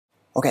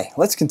Okay,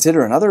 let's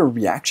consider another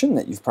reaction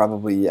that you've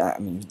probably,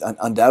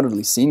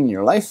 undoubtedly seen in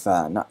your life,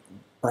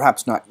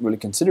 perhaps not really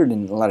considered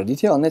in a lot of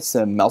detail, and it's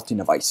the melting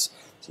of ice.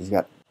 So you've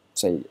got,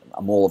 say,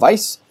 a mole of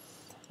ice,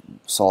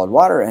 solid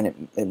water,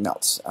 and it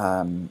melts.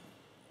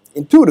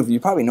 Intuitively, you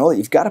probably know that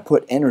you've got to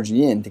put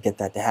energy in to get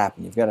that to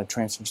happen. You've got to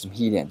transfer some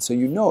heat in, so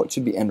you know it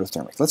should be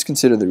endothermic. Let's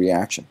consider the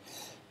reaction.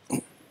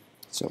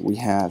 So we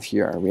have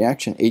here our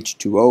reaction,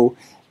 H2O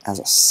as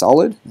a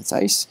solid, that's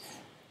ice,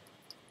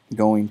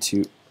 going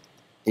to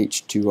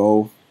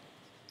H2O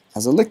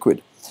as a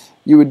liquid.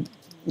 You would,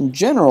 in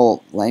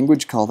general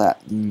language, call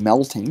that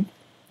melting.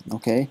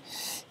 Okay.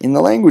 In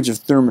the language of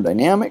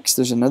thermodynamics,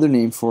 there's another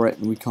name for it,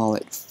 and we call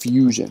it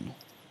fusion.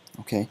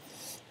 Okay.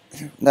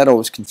 That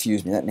always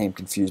confused me. That name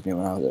confused me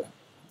when I was an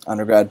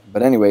undergrad.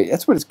 But anyway,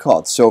 that's what it's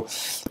called. So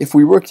if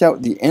we worked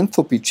out the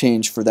enthalpy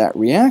change for that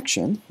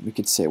reaction, we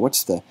could say,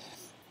 what's the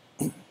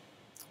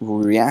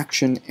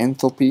reaction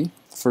enthalpy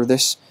for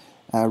this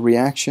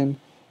reaction?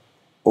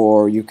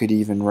 Or you could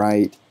even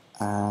write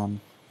the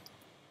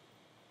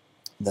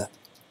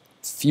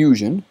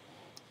fusion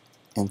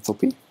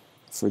enthalpy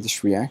for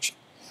this reaction.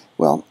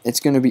 Well, it's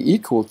going to be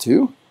equal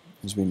to,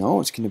 as we know,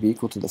 it's going to be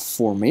equal to the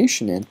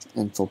formation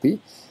enthalpy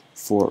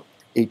for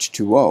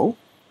H2O.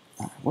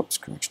 Whoops,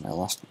 correction,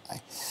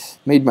 I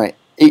made my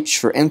H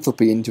for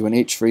enthalpy into an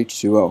H for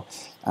H2O.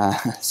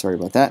 Sorry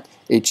about that.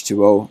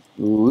 H2O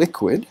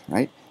liquid,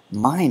 right,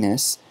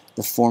 minus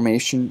the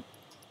formation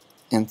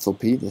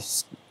enthalpy,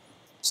 this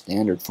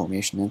standard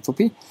formation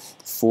enthalpy,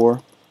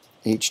 for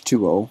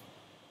H2O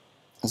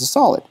as a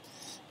solid.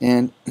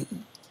 And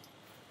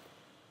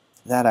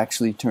that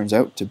actually turns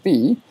out to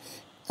be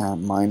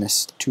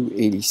minus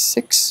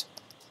 286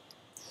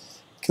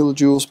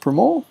 kilojoules per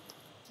mole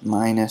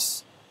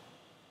minus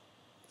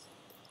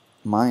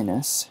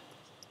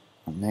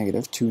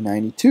negative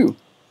 292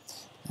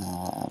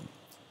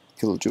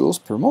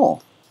 kilojoules per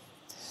mole,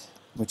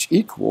 which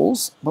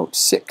equals about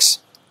 6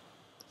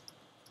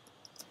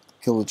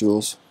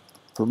 kilojoules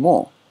per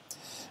mole.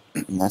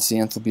 And that's the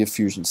enthalpy of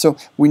fusion. So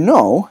we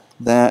know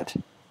that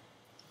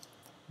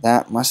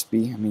that must be,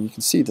 you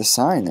can see the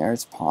sign there,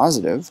 it's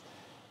positive.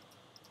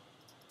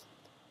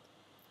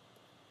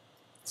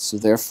 So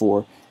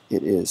therefore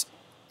it is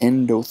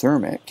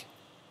endothermic.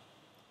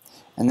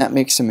 And that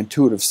makes some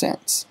intuitive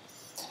sense.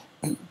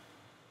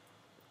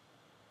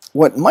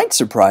 What might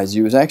surprise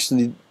you is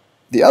actually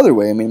the other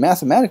way.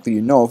 Mathematically,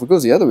 you know if it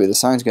goes the other way, the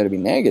sign's got to be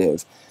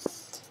negative.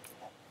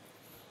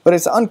 But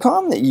it's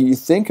uncommon that you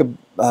think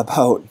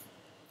about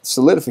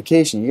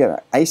solidification. You get an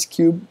ice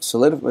cube,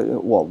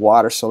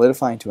 water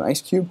solidifying to an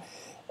ice cube,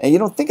 and you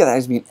don't think of that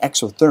as being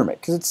exothermic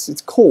because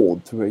it's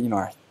cold to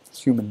our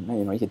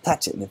human. You can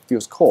touch it and it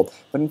feels cold,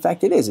 but in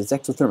fact it is. It's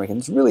exothermic, and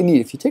it's really neat.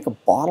 If you take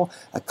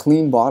a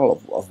clean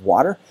bottle of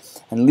water,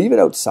 and leave it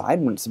outside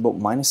when it's about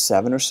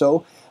 -7 or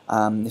so.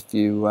 If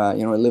you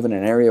live in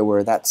an area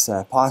where that's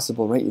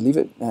possible, right? You leave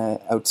it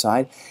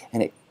outside,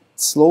 and it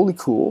slowly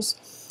cools.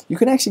 You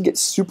can actually get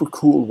super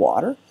cool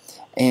water,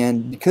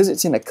 and because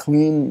it's in a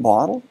clean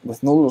bottle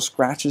with no little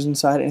scratches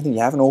inside, anything, you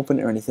haven't opened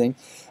it or anything,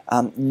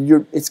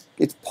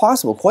 it's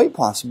possible, quite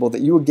possible,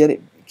 that you will get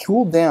it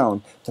cooled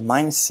down to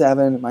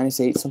 -7,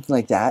 -8, something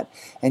like that.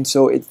 And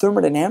so it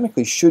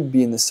thermodynamically should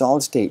be in the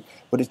solid state,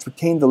 but it's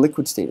retained the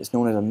liquid state. It's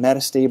known as a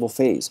metastable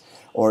phase,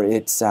 or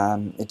it's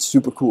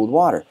supercooled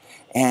water.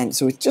 And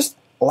so it's just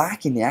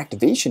lacking the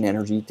activation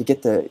energy to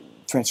get the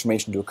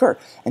transformation to occur.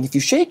 And if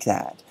you shake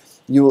that,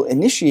 you will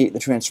initiate the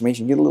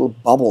transformation. You get a little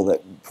bubble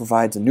that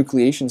provides a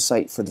nucleation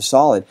site for the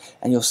solid,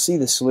 and you'll see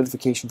the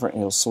solidification for it,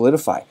 and it'll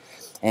solidify.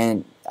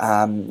 And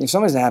if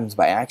sometimes that happens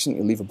by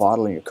accident, you leave a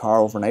bottle in your car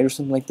overnight or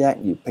something like that,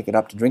 and you pick it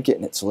up to drink it,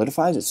 and it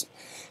solidifies.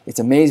 It's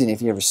amazing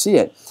if you ever see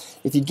it.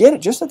 If you get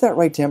it just at that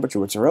right temperature,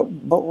 which are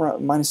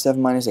about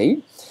 -7,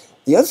 -8,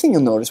 the other thing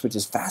you'll notice, which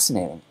is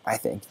fascinating, I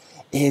think,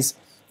 is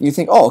you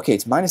think, oh, okay,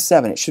 it's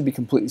 -7, it should be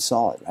completely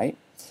solid, right?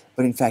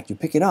 But in fact, you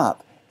pick it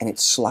up, and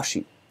it's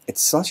slushy.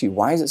 It's slushy.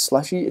 Why is it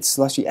slushy? It's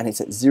slushy, and it's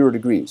at 0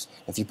 degrees.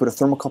 If you put a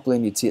thermocouple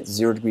in, you'd see it's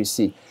 0 degrees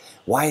C.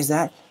 Why is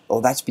that? Oh,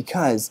 that's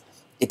because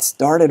it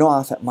started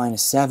off at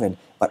 -7,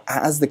 but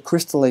as the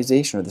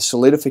crystallization or the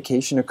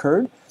solidification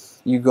occurred,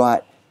 you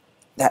got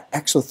that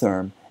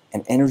exotherm,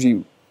 and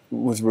energy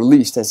was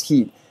released as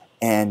heat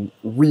and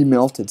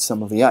remelted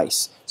some of the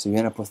ice. So you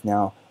end up with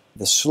now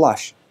the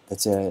slush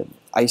that's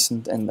ice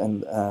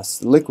and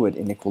liquid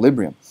in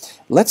equilibrium.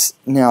 Let's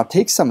now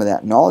take some of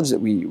that knowledge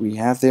that we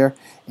have there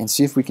and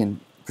see if we can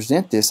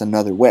present this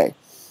another way.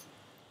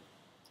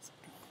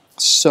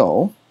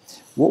 So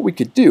what we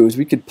could do is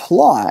we could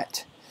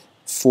plot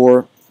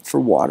for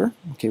water.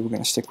 Okay, we're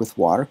going to stick with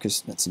water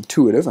because that's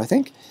intuitive, I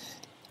think.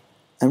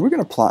 And we're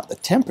going to plot the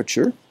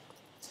temperature,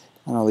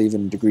 and I'll leave it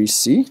in degrees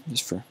C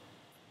just for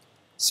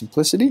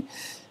simplicity.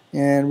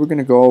 And we're going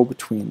to go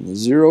between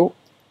 0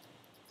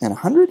 and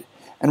 100,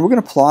 and we're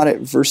going to plot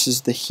it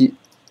versus the heat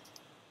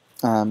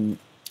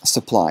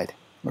supplied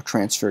or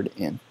transferred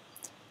in.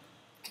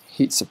 Okay,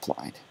 heat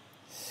supplied.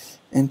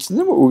 And so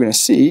then what we're going to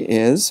see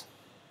is,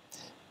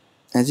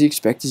 as you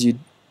expect, is you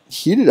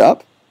heat it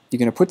up, you're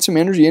going to put some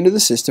energy into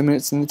the system, and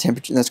it's in the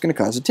temperature, and that's going to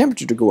cause the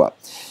temperature to go up.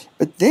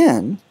 But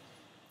then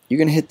you're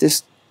going to hit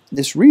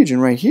this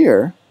region right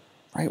here,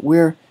 right,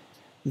 where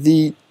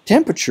the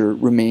temperature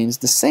remains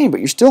the same, but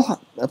you're still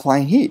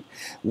applying heat.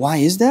 Why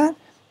is that?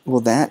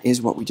 Well, that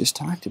is what we just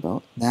talked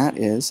about. That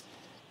is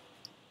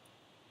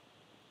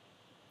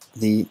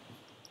the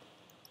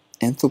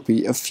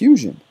enthalpy of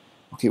fusion,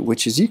 okay,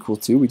 which is equal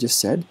to, we just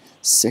said,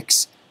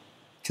 6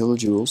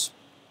 kilojoules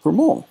per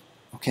mole.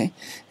 Okay,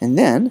 and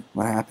then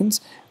what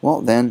happens?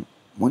 Well, then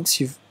once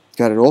you've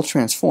got it all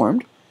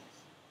transformed,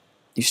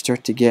 you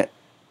start to get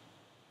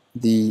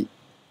the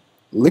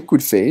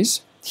liquid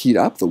phase heat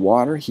up, the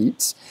water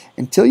heats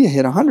until you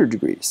hit 100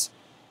 degrees.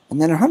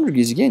 And then at 100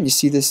 degrees again, you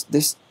see this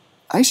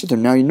isotherm.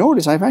 Now you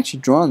notice I've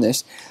actually drawn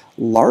this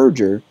a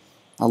longer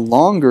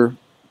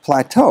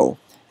plateau.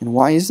 And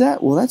why is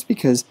that? Well, that's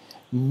because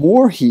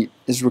more heat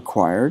is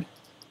required.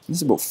 This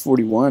is about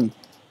 41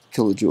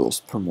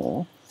 kilojoules per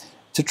mole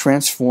to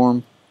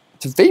transform,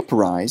 to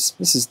vaporize.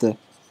 This is the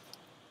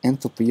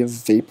enthalpy of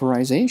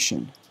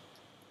vaporization.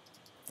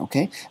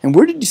 Okay, and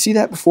where did you see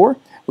that before?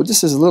 Well,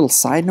 just as a little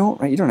side note,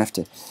 right? You don't have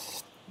to,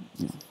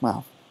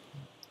 well,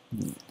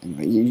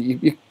 anyway,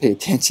 you pay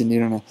attention. You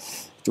don't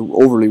have to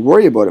overly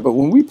worry about it. But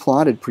when we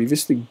plotted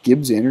previously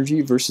Gibbs energy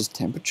versus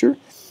temperature,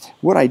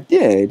 what I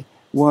did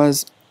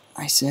was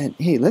I said,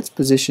 hey, let's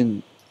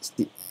position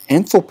the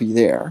enthalpy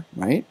there,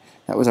 right?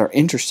 That was our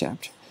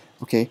intercept,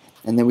 okay?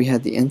 And then we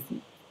had the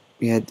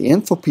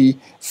enthalpy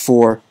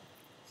for,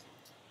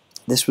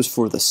 this was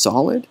for the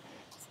solid,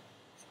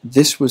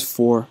 this was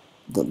for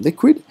the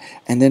liquid,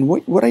 and then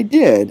what I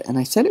did, and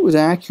I said it was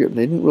accurate,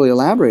 but I didn't really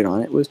elaborate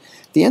on it, was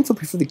the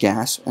enthalpy for the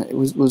gas it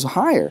was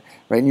higher,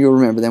 right? And you'll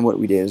remember then what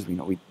we did is we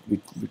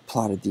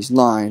plotted these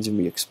lines and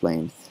we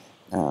explained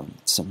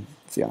some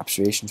of the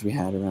observations we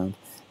had around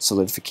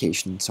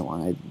solidification and so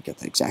on. I didn't get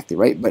that exactly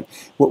right, but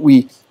what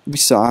we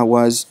saw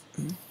was,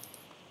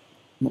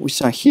 what we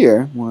saw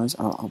here was,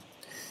 I'll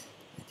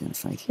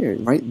identify it here,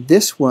 right?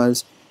 This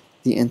was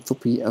the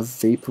enthalpy of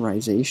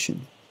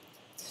vaporization.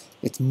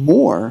 It's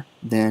more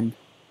than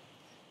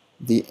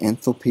the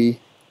enthalpy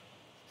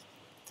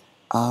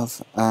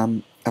of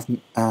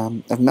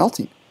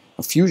melting,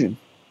 of fusion,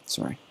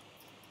 sorry.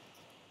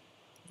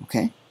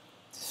 Okay?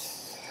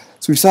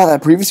 So we saw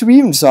that previously. We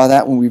even saw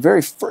that when we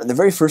the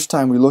very first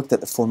time we looked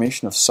at the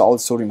formation of solid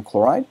sodium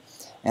chloride,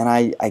 and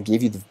I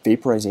gave you the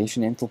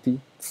vaporization enthalpy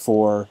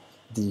for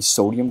the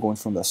sodium going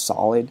from the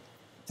solid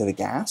to the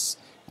gas,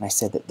 and I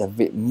said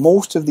that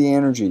most of the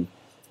energy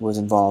was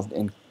involved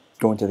in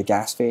going to the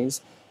gas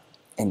phase,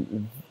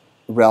 and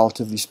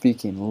relatively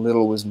speaking,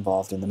 little was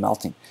involved in the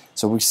melting.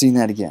 So we've seen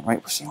that again,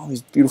 right? We're seeing all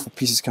these beautiful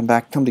pieces come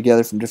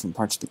together from different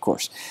parts of the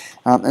course.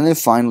 And then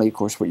finally, of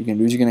course, what you're going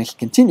to do is you're going to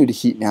continue to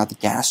heat now the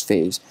gas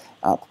phase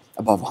up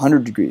above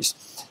 100 degrees.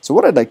 So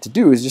what I'd like to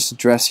do is just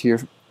address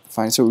here,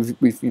 so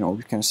we've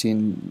kind of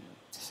seen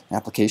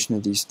application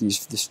of these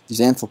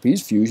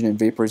enthalpies, fusion and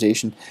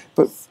vaporization.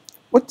 But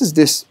what does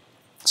this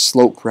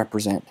slope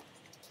represent?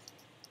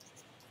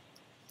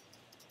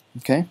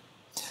 Okay.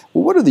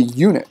 Well, what are the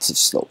units of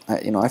slope?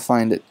 I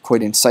find it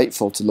quite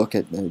insightful to look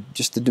at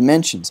just the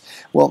dimensions.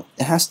 Well,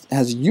 it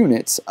has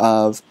units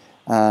of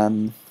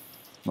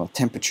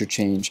temperature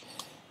change.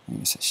 I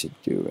guess I should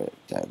do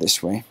it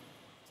this way.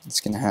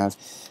 It's going to have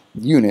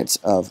units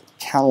of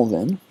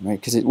Kelvin,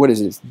 right? Because what is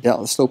it?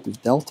 The slope is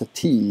delta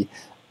T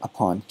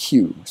upon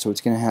Q. So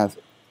it's going to have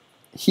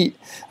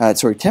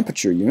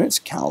temperature units,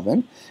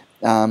 Kelvin,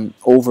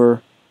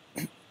 over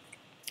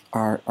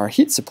our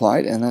heat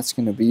supplied, and that's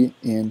going to be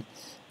in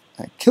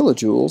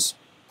kilojoules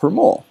per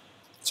mole.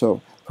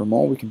 So per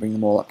mole, we can bring the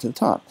mole up to the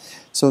top.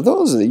 So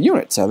those are the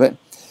units of it.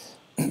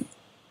 And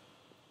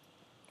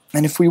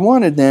if we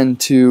wanted then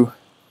to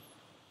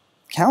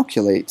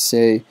calculate,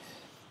 say,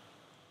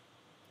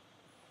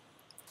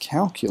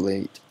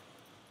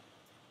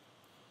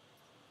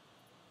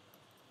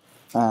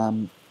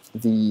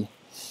 the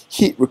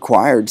heat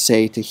required,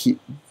 say, to heat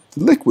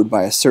the liquid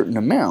by a certain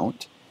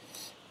amount,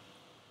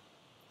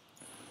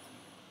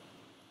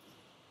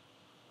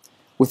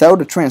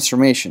 without a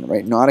transformation,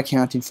 right? Not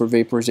accounting for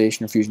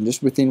vaporization or fusion,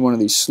 just within one of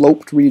these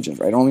sloped regions,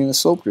 right? Only in the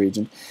sloped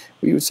region,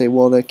 we would say,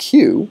 well, the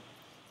Q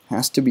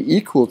has to be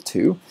equal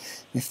to,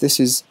 if this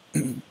is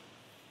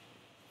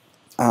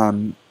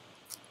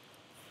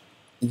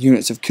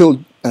units of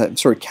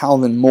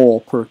Kelvin mole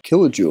per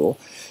kilojoule,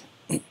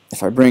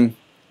 if I bring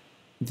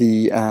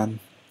the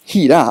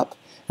heat up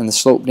and the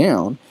slope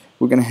down,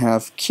 we're going to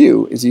have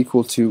Q is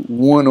equal to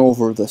 1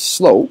 over the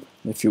slope,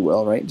 if you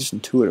will, right? Just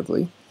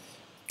intuitively,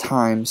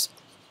 times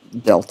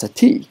delta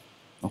T,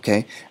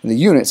 okay? And the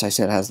units, I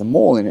said, has the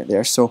mole in it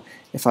there, so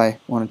if I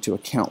wanted to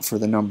account for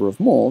the number of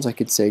moles, I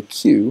could say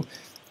Q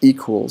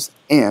equals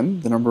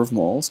N, the number of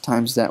moles,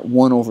 times that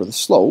 1 over the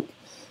slope,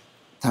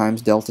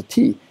 times delta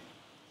T.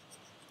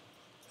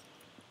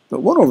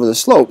 But 1 over the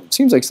slope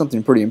seems like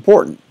something pretty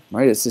important,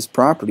 right? It's this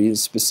property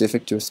is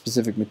specific to a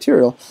specific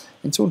material,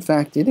 and so in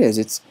fact it is.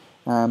 It's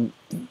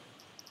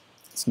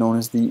It's known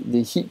as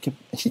the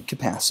heat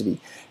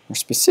capacity, or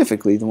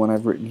specifically the one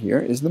I've written here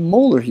is the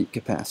molar heat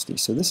capacity.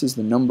 So this is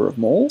the number of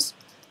moles.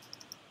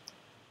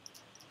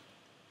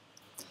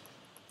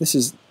 This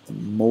is the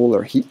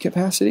molar heat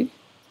capacity.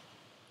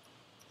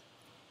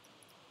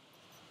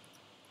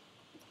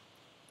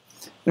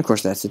 And of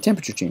course that's the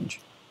temperature change.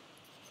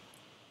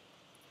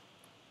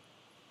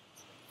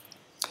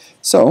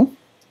 So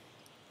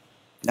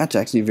that's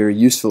actually a very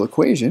useful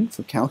equation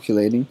for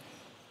calculating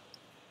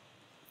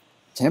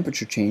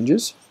temperature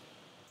changes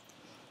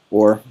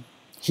or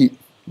heat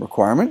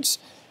requirements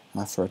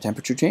for a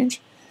temperature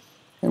change.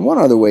 And one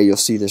other way you'll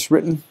see this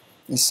written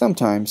is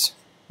sometimes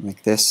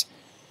like this,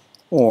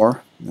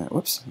 or,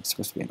 whoops, it's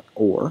supposed to be an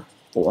or,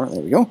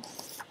 there we go.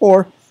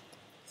 Or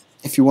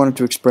if you wanted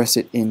to express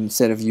it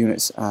instead of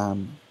units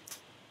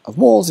of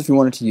moles, if you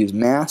wanted to use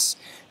mass,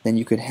 then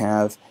you could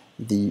have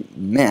the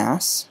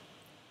mass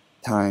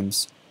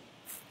times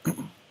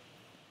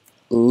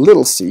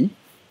little c,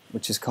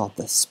 which is called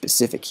the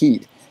specific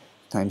heat,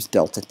 times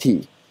delta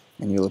T.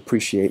 And you'll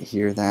appreciate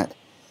here that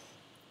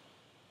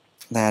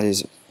that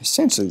is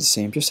essentially the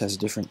same, just has a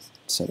different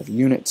set of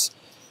units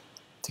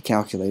to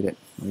calculate it,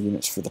 or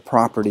units for the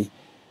property.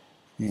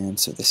 And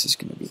so this is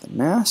going to be the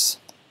mass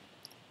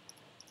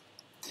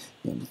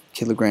in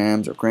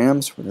kilograms or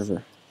grams,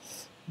 whatever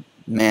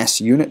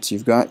mass units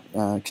you've got,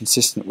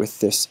 consistent with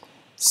this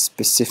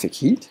specific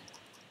heat.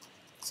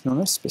 It's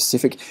known as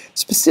specific.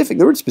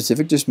 The word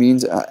specific just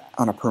means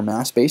on a per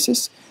mass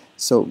basis.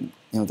 So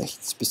the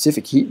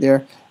specific heat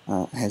there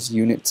has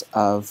units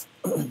of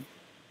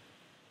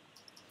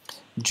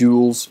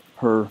joules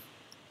per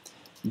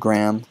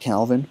gram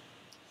Kelvin.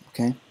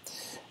 Okay,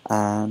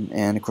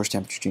 and of course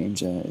temperature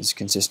change is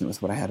consistent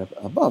with what I had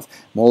above.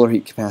 Molar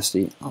heat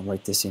capacity, I'll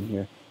write this in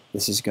here.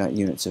 This has got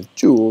units of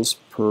joules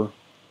per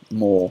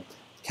mole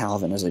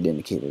Kelvin, as I'd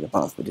indicated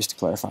above, but just to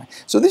clarify.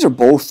 So these are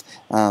both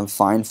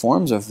fine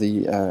forms of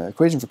the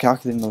equation for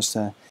calculating those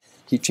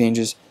heat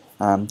changes,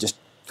 just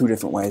two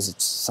different ways.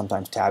 It's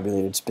sometimes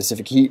tabulated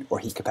specific heat or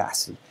heat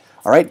capacity.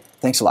 All right,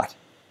 thanks a lot.